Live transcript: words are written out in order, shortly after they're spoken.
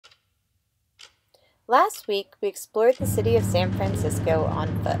Last week, we explored the city of San Francisco on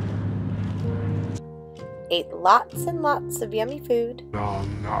foot. Ate lots and lots of yummy food.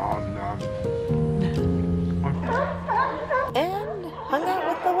 Nom, nom, nom. And hung out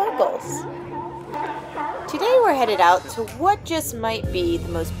with the locals. Today we're headed out to what just might be the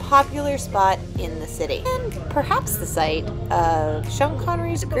most popular spot in the city. And perhaps the site of Sean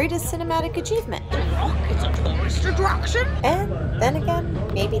Connery's greatest cinematic achievement. The Rock is a tourist attraction? And then again,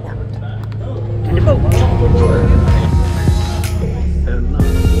 maybe not.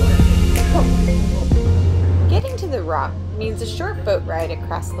 Getting to the Rock means a short boat ride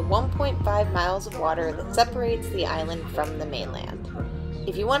across the 1.5 miles of water that separates the island from the mainland.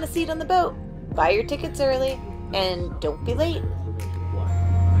 If you want a seat on the boat, buy your tickets early and don't be late.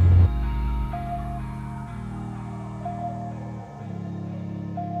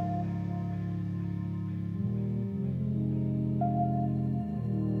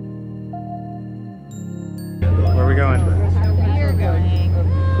 Where are we going? We're going out there.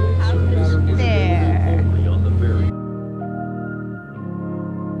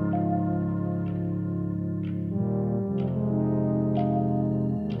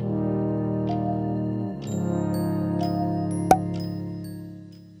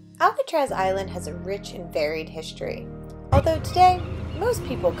 Alcatraz Island has a rich and varied history, although today most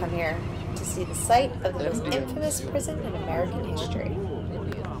people come here to see the site of the most infamous prison in American history.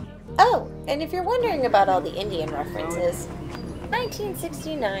 Oh, and if you're wondering about all the Indian references,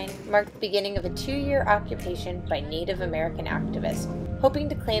 1969 marked the beginning of a 2-year occupation by Native American activists, hoping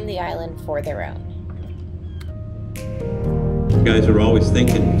to claim the island for their own. Guys are always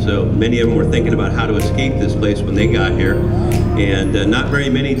thinking, so many of them were thinking about how to escape this place when they got here, and not very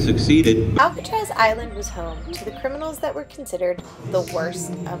many succeeded. Alcatraz Island was home to the criminals that were considered the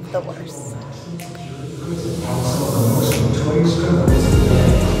worst of the worst.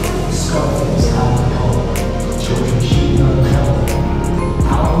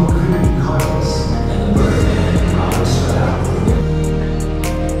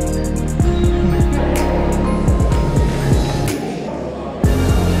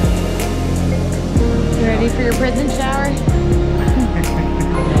 Ready for your prison shower?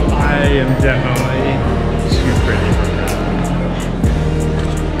 I am definitely too pretty for that.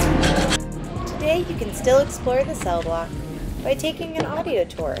 Today you can still explore the cell block by taking an audio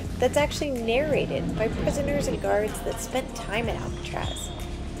tour that's actually narrated by prisoners and guards that spent time at Alcatraz.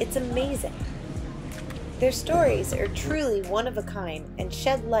 It's amazing. Their stories are truly one of a kind and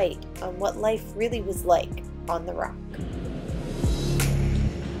shed light on what life really was like on the Rock.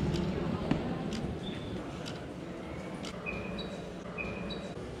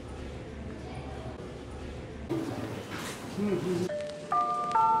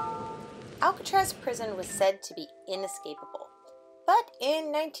 Alcatraz Prison was said to be inescapable, but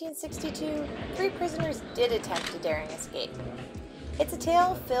in 1962, 3 prisoners did attempt a daring escape. It's a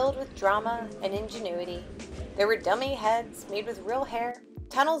tale filled with drama and ingenuity. There were dummy heads made with real hair,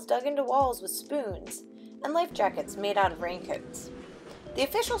 tunnels dug into walls with spoons, and life jackets made out of raincoats. The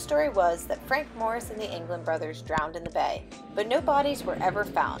official story was that Frank Morris and the England brothers drowned in the bay, but no bodies were ever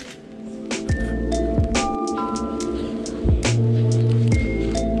found.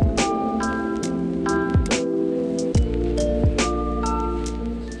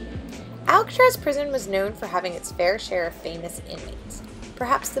 Alcatraz Prison was known for having its fair share of famous inmates.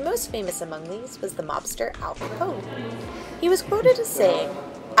 Perhaps the most famous among these was the mobster Al Capone. He was quoted as saying,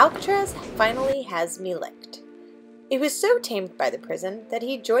 "Alcatraz finally has me licked." He was so tamed by the prison that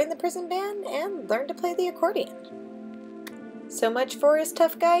he joined the prison band and learned to play the accordion. So much for his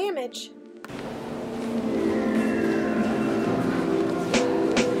tough guy image.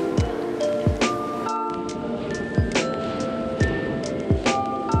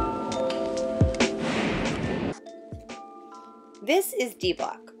 This is D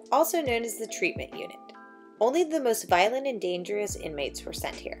Block, also known as the treatment unit. Only the most violent and dangerous inmates were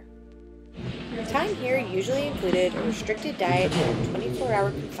sent here. Time here usually included a restricted diet and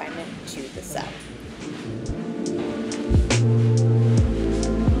 24-hour confinement to the cell.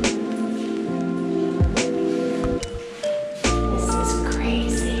 This is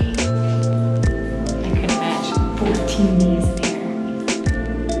crazy. I could imagine 14 days there.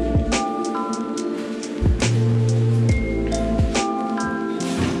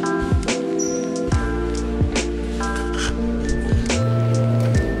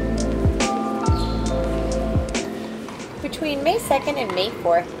 Between May 2nd and May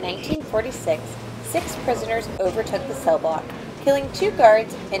 4th, 1946, 6 prisoners overtook the cell block, killing 2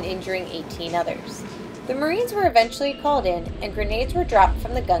 guards and injuring 18 others. The Marines were eventually called in, and grenades were dropped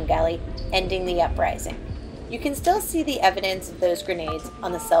from the gun galley, ending the uprising. You can still see the evidence of those grenades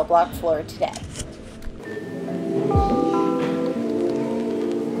on the cell block floor today.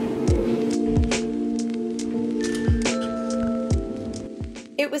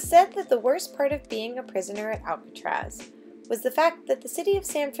 It was said that the worst part of being a prisoner at Alcatraz was the fact that the city of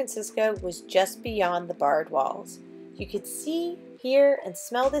San Francisco was just beyond the barred walls. You could see, hear, and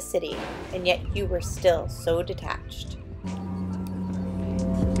smell the city, and yet you were still so detached.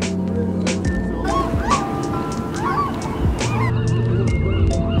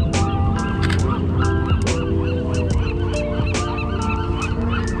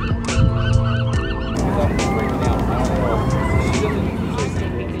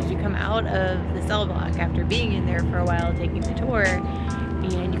 Of the cell block after being in there for a while taking the tour,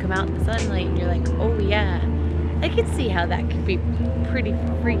 and you come out in the sunlight and you're like, oh yeah, I could see how that could be pretty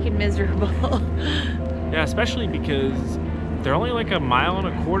freaking miserable. Yeah, especially because they're only like 1.25 miles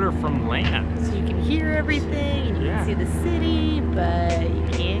from land. So you can hear everything and you can see the city, but you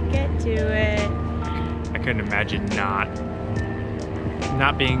can't get to it. I couldn't imagine not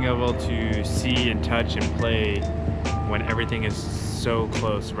being able to see and touch and play when everything is so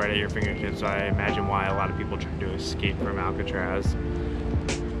close right at your fingertips. I imagine why a lot of people try to escape from Alcatraz.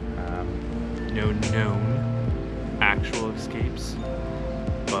 No known actual escapes,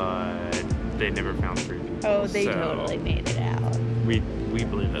 but they never found 3 people. Oh, they totally made it out. We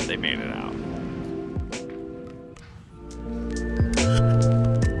believe that they made it out.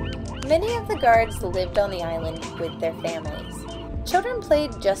 Many of the guards lived on the island with their families. Children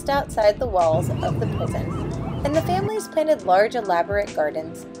played just outside the walls of the prison, and the families planted large, elaborate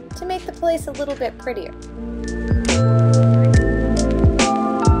gardens to make the place a little bit prettier.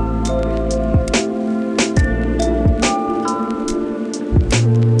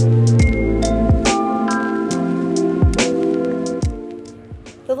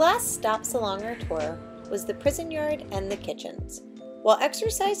 The last stops along our tour was the prison yard and the kitchens. While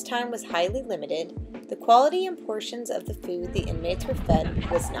exercise time was highly limited, the quality and portions of the food the inmates were fed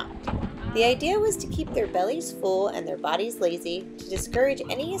was not. The idea was to keep their bellies full and their bodies lazy to discourage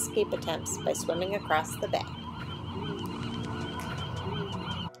any escape attempts by swimming across the bay.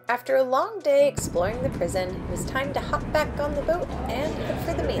 After a long day exploring the prison, it was time to hop back on the boat and head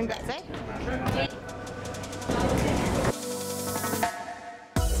for the mainland.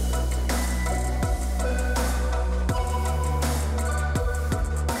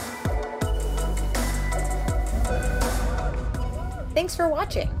 Thanks for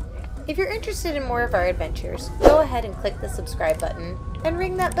watching! If you're interested in more of our adventures, go ahead and click the subscribe button and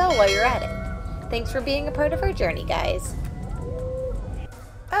ring that bell while you're at it. Thanks for being a part of our journey, guys!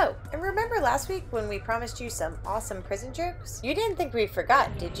 Oh, and remember last week when we promised you some awesome prison jokes? You didn't think we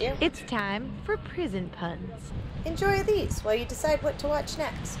forgot, did you? It's time for prison puns. Enjoy these while you decide what to watch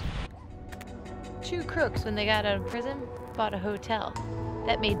next. 2 crooks, when they got out of prison, bought a hotel.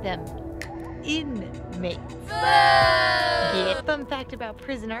 That made them inmates. Yeah. Fun fact about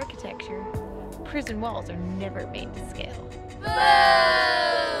prison architecture: prison walls are never made to scale.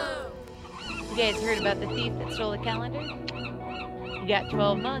 You guys heard about the thief that stole the calendar? You got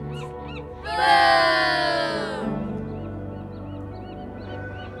 12 months.